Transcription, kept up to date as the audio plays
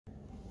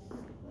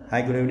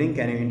Hi, good evening.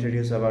 Can you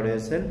introduce about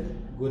yourself?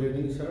 Good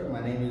evening, sir.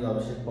 My name is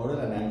Abhishek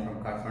Paudel and I am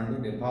from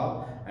Kathmandu,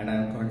 Nepal, and I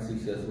am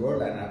 26 years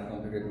old and I have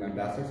completed my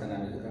bachelor's and I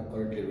am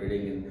currently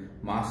reading in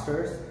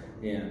master's.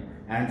 Yeah.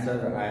 And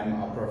sir, I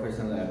am a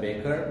professional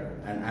baker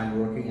and I am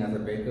working as a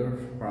baker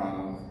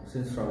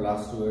since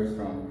last 2 years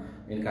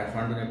in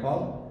Kathmandu,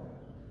 Nepal.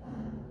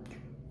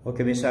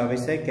 Okay, Mr.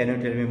 Abhishek, can you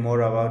tell me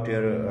more about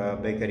your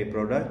bakery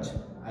products?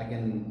 I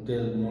can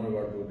tell more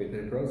about the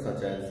bakery products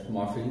such as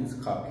muffins,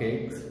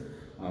 cupcakes,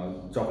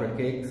 chocolate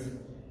cakes,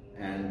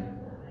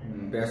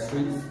 and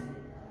pastries.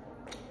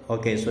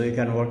 Okay, so you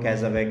can work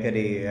as a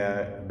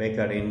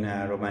baker in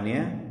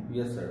Romania?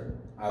 Yes, sir.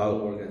 I will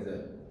work as a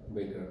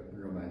baker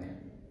in Romania.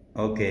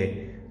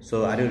 Okay,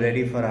 so are you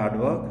ready for hard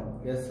work?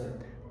 Yes, sir.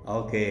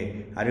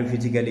 Okay, are you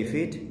physically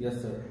fit?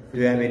 Yes, sir.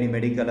 Do you have any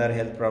medical or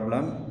health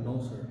problem?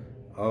 No, sir.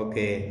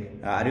 Okay,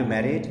 are you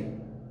married?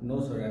 No,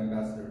 sir. I am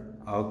bachelor.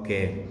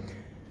 Okay,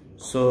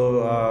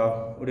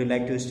 so would you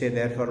like to stay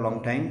there for a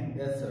long time?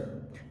 Yes, sir.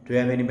 Do you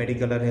have any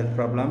medical or health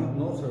problem?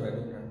 No, sir. I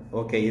don't have.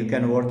 Okay, you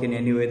can work in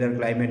any weather,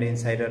 climate,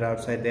 inside or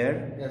outside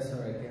there? Yes, sir.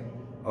 I can.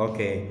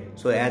 Okay,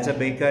 so as a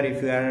baker,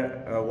 if you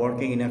are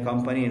working in a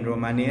company in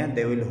Romania,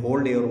 they will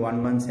hold your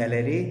 1 month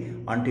salary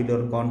until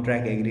your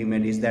contract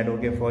agreement. Is that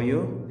okay for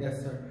you?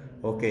 Yes, sir.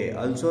 Okay,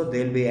 also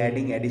they will be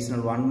adding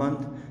additional 1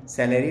 month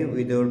salary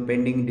with your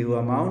pending due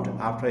amount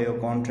after your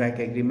contract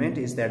agreement.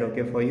 Is that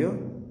okay for you?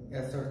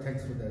 Yes, sir.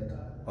 Thanks for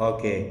that.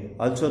 Okay,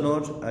 also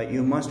note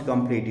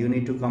you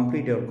need to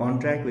complete your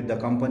contract with the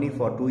company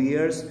for 2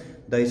 years,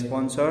 the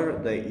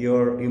sponsor,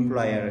 your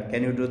employer.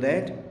 Can you do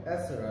that?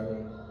 Yes, sir. I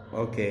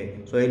will. Okay,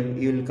 so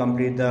you will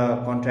complete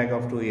the contract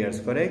of 2 years,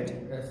 correct?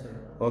 Yes, sir.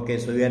 Okay,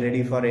 so we are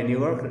ready for any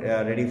work,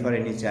 ready for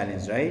any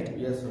challenge, right?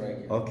 Yes, sir.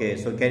 I can. Okay,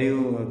 so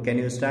can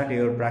you start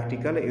your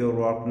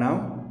work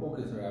now?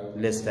 Okay, sir. I will.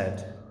 Let's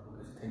start.